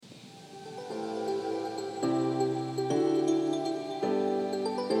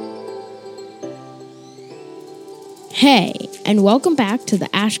Hey, and welcome back to the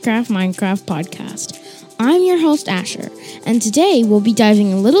Ashcraft MineCraft podcast. I'm your host, Asher, and today we'll be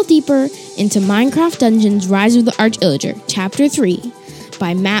diving a little deeper into Minecraft Dungeons Rise of the Arch-Illager, Chapter 3,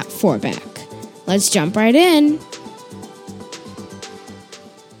 by Matt Forbeck. Let's jump right in.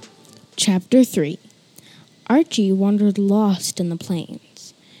 Chapter 3. Archie wandered lost in the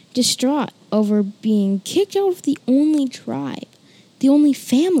plains, distraught over being kicked out of the only tribe, the only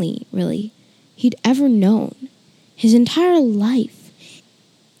family, really, he'd ever known. His entire life.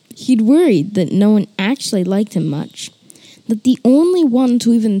 He'd worried that no one actually liked him much, that the only ones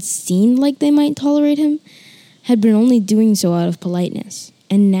who even seemed like they might tolerate him had been only doing so out of politeness.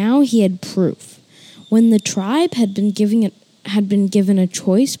 And now he had proof. When the tribe had been given a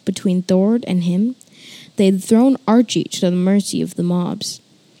choice between Thord and him, they had thrown Archie to the mercy of the mobs.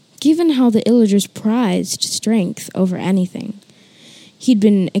 Given how the Illagers prized strength over anything, he'd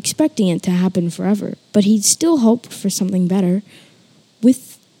been expecting it to happen forever, but he'd still hoped for something better.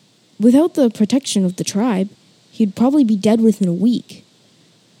 Without the protection of the tribe, he'd probably be dead within a week.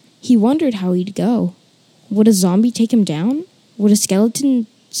 He wondered how he'd go. Would a zombie take him down? Would a skeleton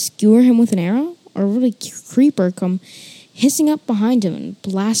skewer him with an arrow? Or would a creeper come hissing up behind him and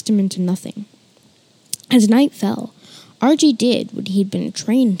blast him into nothing? As night fell, Archie did what he'd been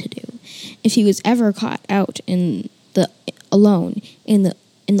trained to do if he was ever caught out alone in the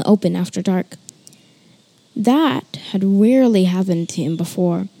open after dark. That had rarely happened to him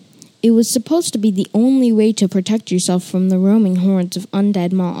before. It was supposed to be the only way to protect yourself from the roaming hordes of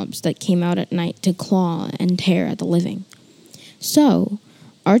undead mobs that came out at night to claw and tear at the living. So,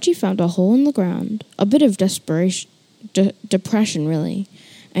 Archie found a hole in the ground, a bit of depression really,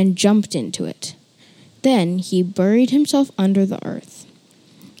 and jumped into it. Then he buried himself under the earth.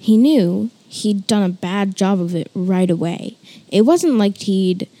 He knew he'd done a bad job of it right away. It wasn't like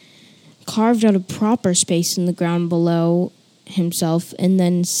he'd carved out a proper space in the ground below himself and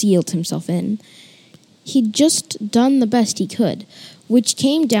then sealed himself in. He'd just done the best he could, which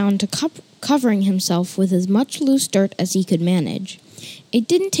came down to covering himself with as much loose dirt as he could manage. It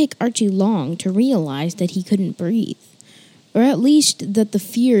didn't take Archie long to realize that he couldn't breathe, or at least that the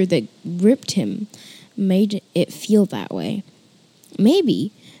fear that gripped him made it feel that way.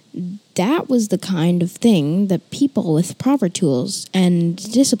 Maybe that was the kind of thing that people with proper tools and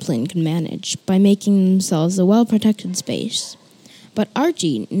discipline could manage by making themselves a well-protected space. But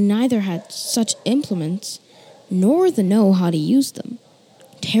Archie neither had such implements nor the know how to use them.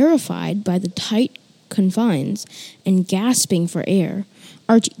 Terrified by the tight confines and gasping for air,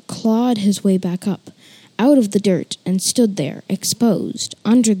 Archie clawed his way back up, out of the dirt, and stood there, exposed,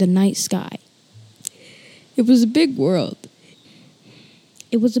 under the night sky. It was a big world.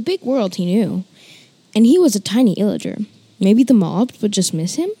 It was a big world, he knew, and he was a tiny Illager. Maybe the mobs would just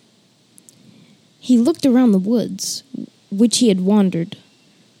miss him? He looked around the woods, which he had wandered,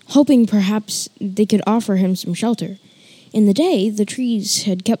 hoping perhaps they could offer him some shelter. In the day, the trees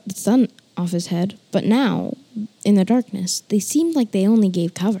had kept the sun off his head, but now, in the darkness, they seemed like they only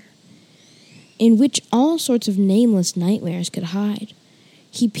gave cover, in which all sorts of nameless nightmares could hide.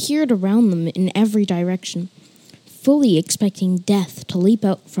 He peered around them in every direction, fully expecting death to leap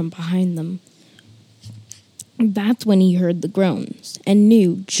out from behind them. That's when he heard the groans, and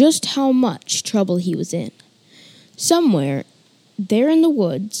knew just how much trouble he was in. Somewhere, there in the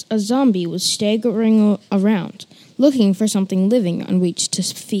woods, a zombie was staggering around, looking for something living on which to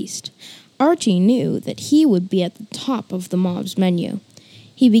feast. Archie knew that he would be at the top of the mob's menu.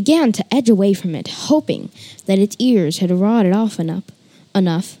 He began to edge away from it, hoping that its ears had rotted off enough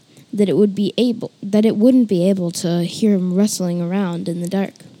that it wouldn't be able to hear him rustling around in the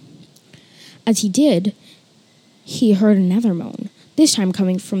dark. As he did, he heard another moan, this time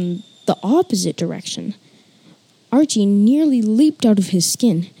coming from the opposite direction. Archie nearly leaped out of his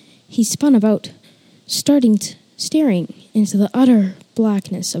skin. He spun about, staring into the utter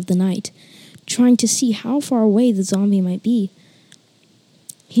blackness of the night, trying to see how far away the zombie might be.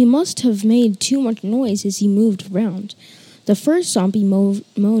 He must have made too much noise as he moved around. The first zombie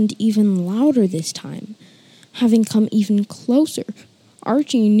moaned even louder this time. Having come even closer,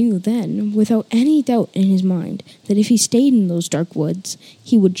 Archie knew then, without any doubt in his mind, that if he stayed in those dark woods,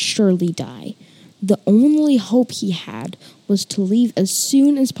 he would surely die. The only hope he had was to leave as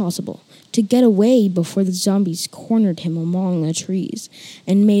soon as possible, to get away before the zombies cornered him among the trees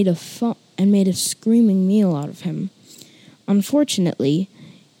and made a screaming meal out of him. Unfortunately,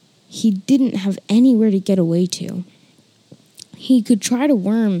 he didn't have anywhere to get away to. He could try to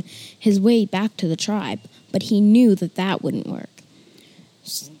worm his way back to the tribe, but he knew that wouldn't work.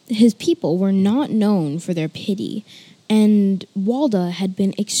 His people were not known for their pity, and Walda had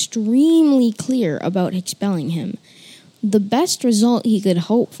been extremely clear about expelling him. The best result he could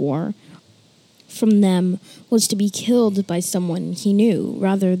hope for from them was to be killed by someone he knew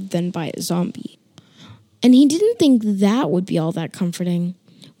rather than by a zombie. And he didn't think that would be all that comforting.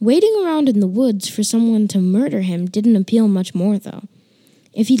 Waiting around in the woods for someone to murder him didn't appeal much more, though.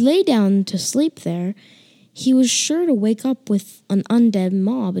 If he lay down to sleep there, he was sure to wake up with an undead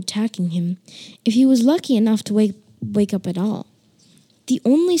mob attacking him, if he was lucky enough to wake up at all. The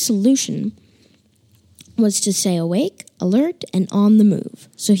only solution was to stay awake, alert, and on the move,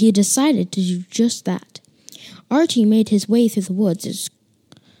 so he decided to do just that. Archie made his way through the woods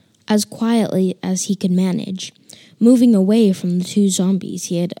as quietly as he could manage, moving away from the two zombies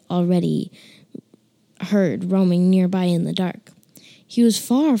he had already heard roaming nearby in the dark. He was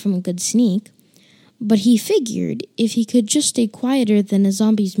far from a good sneak, but he figured if he could just stay quieter than a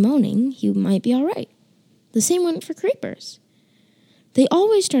zombie's moaning, he might be all right. The same went for creepers. They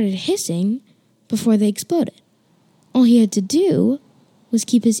always started hissing before they exploded. All he had to do was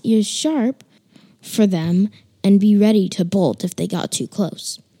keep his ears sharp for them and be ready to bolt if they got too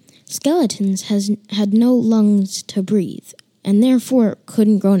close. Skeletons had no lungs to breathe, and therefore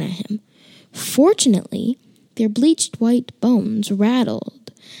couldn't groan at him. Fortunately, their bleached white bones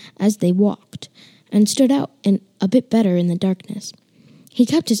rattled as they walked, and stood out a bit better in the darkness. He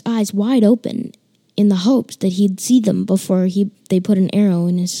kept his eyes wide open in the hopes that he'd see them before they put an arrow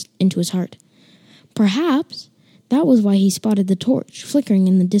into his heart. Perhaps that was why he spotted the torch flickering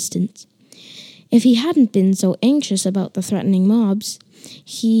in the distance. If he hadn't been so anxious about the threatening mobs,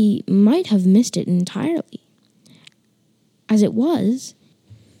 he might have missed it entirely. As it was,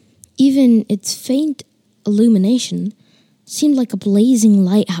 even its faint illumination seemed like a blazing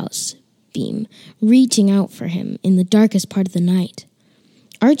lighthouse beam reaching out for him in the darkest part of the night.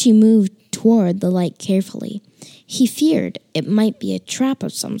 Archie moved toward the light carefully. He feared it might be a trap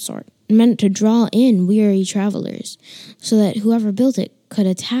of some sort, meant to draw in weary travelers, so that whoever built it could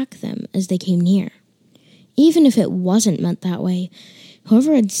attack them as they came near. Even if it wasn't meant that way,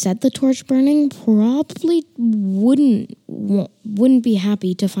 whoever had set the torch burning probably wouldn't be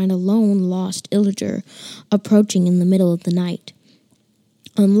happy to find a lone lost Illager approaching in the middle of the night.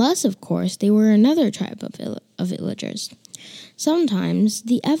 Unless, of course, they were another tribe of Illagers. Sometimes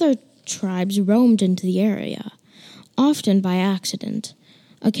the other tribes roamed into the area, often by accident,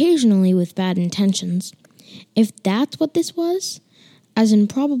 occasionally with bad intentions. If that's what this was, as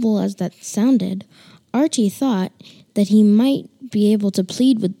improbable as that sounded, Archie thought that he might be able to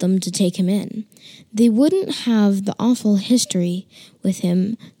plead with them to take him in. They wouldn't have the awful history with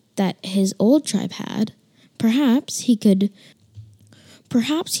him that his old tribe had. Perhaps he could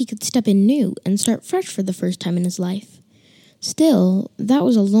step in new and start fresh for the first time in his life. Still, that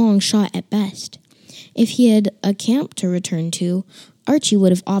was a long shot at best. If he had a camp to return to, Archie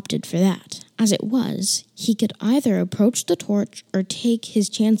would have opted for that. As it was, he could either approach the torch or take his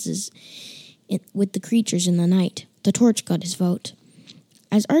chances with the creatures in the night. The torch got his vote.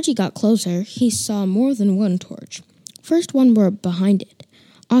 As Archie got closer, he saw more than one torch. First one were behind it,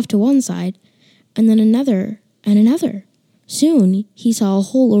 off to one side, and then another and another. Soon, he saw a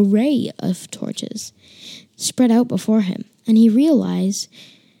whole array of torches spread out before him, and he realized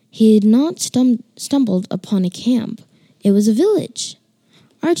he had not stumbled upon a camp. It was a village.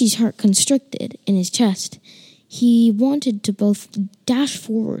 Archie's heart constricted in his chest. He wanted to both dash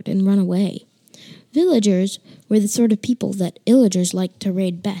forward and run away. Villagers were the sort of people that Illagers liked to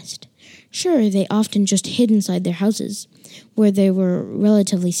raid best. Sure, they often just hid inside their houses, where they were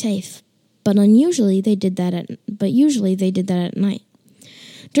relatively safe, but usually they did that at night.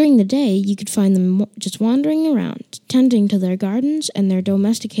 During the day, you could find them just wandering around, tending to their gardens and their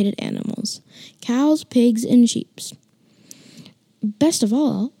domesticated animals, cows, pigs, and sheep. Best of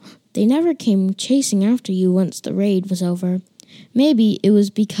all, they never came chasing after you once the raid was over. Maybe it was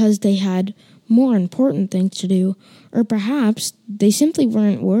because they had more important things to do, or perhaps they simply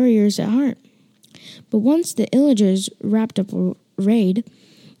weren't warriors at heart. But once the Illagers wrapped up a raid,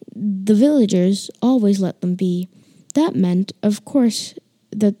 the villagers always let them be. That meant, of course,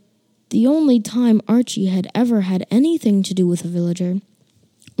 that the only time Archie had ever had anything to do with a villager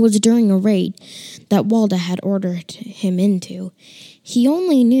was during a raid that Walda had ordered him into. He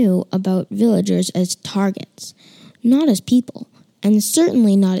only knew about villagers as targets, not as people, and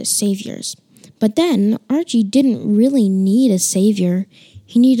certainly not as saviors. But then, Archie didn't really need a savior.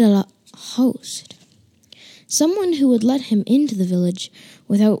 He needed a host. Someone who would let him into the village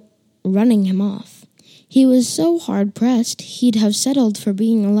without running him off. He was so hard-pressed, he'd have settled for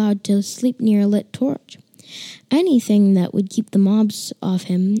being allowed to sleep near a lit torch. Anything that would keep the mobs off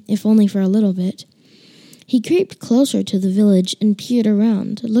him, if only for a little bit. He creeped closer to the village and peered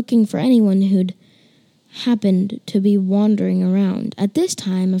around, looking for anyone who'd happened to be wandering around at this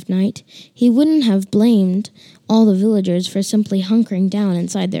time of night, he wouldn't have blamed all the villagers for simply hunkering down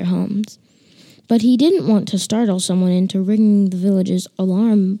inside their homes. But he didn't want to startle someone into ringing the village's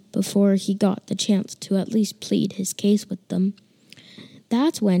alarm before he got the chance to at least plead his case with them.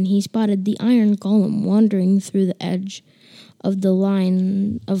 That's when he spotted the iron golem wandering through the edge of the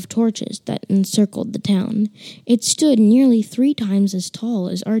line of torches that encircled the town. It stood nearly 3 times as tall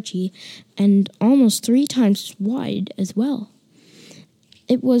as Archie and almost 3 times as wide as well.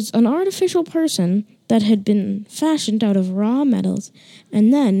 It was an artificial person that had been fashioned out of raw metals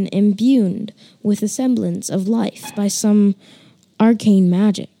and then imbued with a semblance of life by some arcane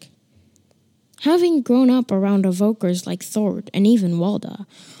magic. Having grown up around evokers like Thord and even Walda,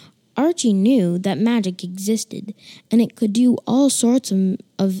 Archie knew that magic existed, and it could do all sorts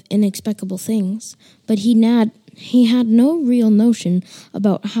of inexplicable things, but he had no real notion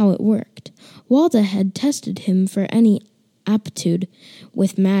about how it worked. Walda had tested him for any aptitude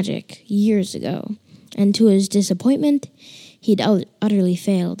with magic years ago, and to his disappointment, he'd utterly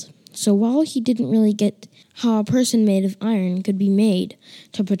failed. So while he didn't really get how a person made of iron could be made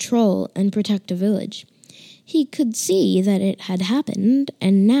to patrol and protect a village, he could see that it had happened,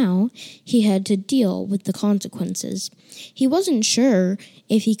 and now he had to deal with the consequences. He wasn't sure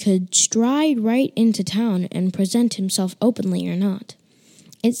if he could stride right into town and present himself openly or not.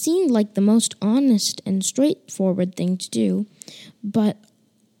 It seemed like the most honest and straightforward thing to do, but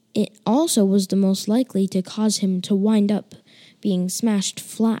it also was the most likely to cause him to wind up being smashed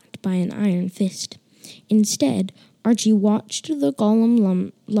flat by an iron fist. Instead, Archie watched the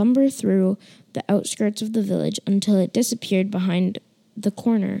golem lumber through the outskirts of the village until it disappeared behind the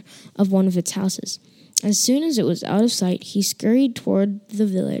corner of one of its houses. As soon as it was out of sight, he scurried toward the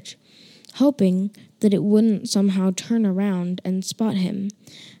village, hoping that it wouldn't somehow turn around and spot him.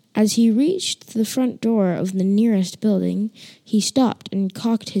 As he reached the front door of the nearest building, he stopped and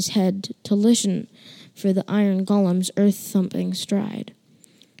cocked his head to listen for the iron golem's earth-thumping stride.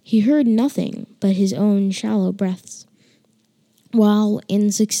 He heard nothing but his own shallow breaths. While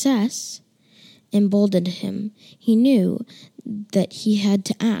in success emboldened him, he knew that he had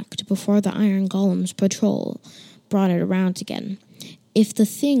to act before the iron golem's patrol brought it around again. If the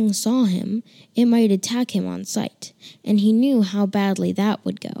thing saw him, it might attack him on sight, and he knew how badly that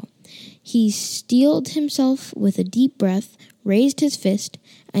would go. He steeled himself with a deep breath, raised his fist,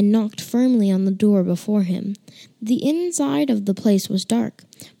 and knocked firmly on the door before him. The inside of the place was dark,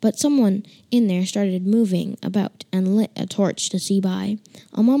 but someone in there started moving about and lit a torch to see by.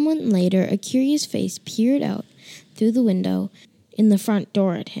 A moment later, a curious face peered out through the window in the front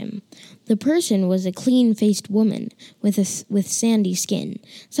door at him. The person was a clean-faced woman with sandy skin,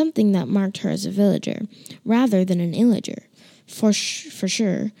 something that marked her as a villager, rather than an Illager, for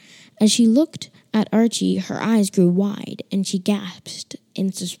sure. As she looked at Archie, her eyes grew wide, and she gasped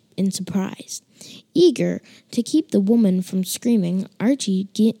in surprise. Eager to keep the woman from screaming, Archie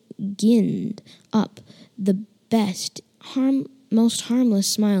ginned up the most harmless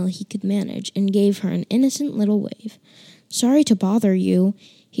smile he could manage and gave her an innocent little wave. "Sorry to bother you,"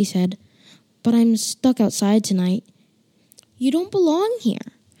 he said, "but I'm stuck outside tonight." "You don't belong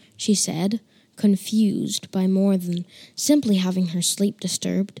here," she said, confused by more than simply having her sleep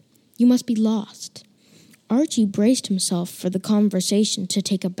disturbed. "You must be lost." Archie braced himself for the conversation to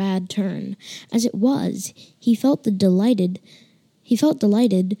take a bad turn. As it was, he felt delighted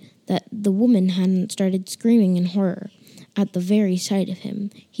that the woman hadn't started screaming in horror at the very sight of him.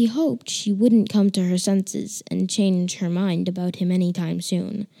 He hoped she wouldn't come to her senses and change her mind about him any time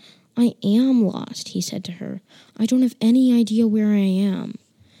soon. "I am lost," he said to her. "I don't have any idea where I am."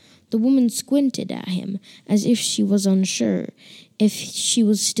 The woman squinted at him as if she was unsure if she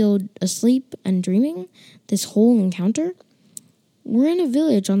was still asleep and dreaming this whole encounter. "We're in a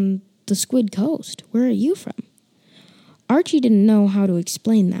village on the Squid Coast. Where are you from?" Archie didn't know how to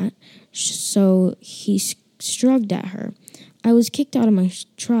explain that, so he shrugged at her. "I was kicked out of my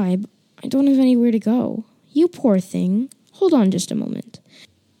tribe. I don't have anywhere to go." "You poor thing. Hold on just a moment."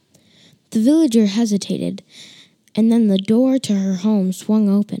 The villager hesitated, and then the door to her home swung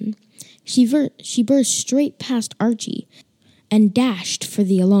open. She burst straight past Archie and dashed for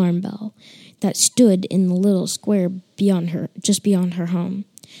the alarm bell that stood in the little square just beyond her home.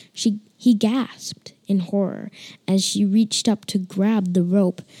 He gasped in horror as she reached up to grab the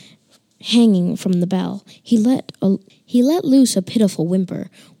rope hanging from the bell. He let loose a pitiful whimper,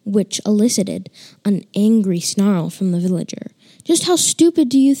 which elicited an angry snarl from the villager. "Just how stupid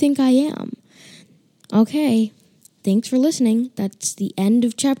do you think I am?" Okay, thanks for listening. That's the end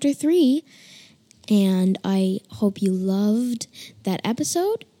of Chapter 3, and I hope you loved that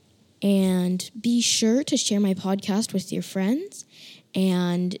episode. And be sure to share my podcast with your friends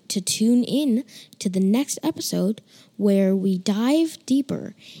and to tune in to the next episode where we dive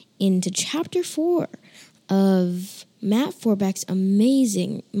deeper into Chapter 4 of Matt Forbeck's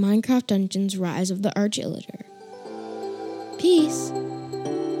amazing Minecraft Dungeons Rise of the Arch-Illager. Peace!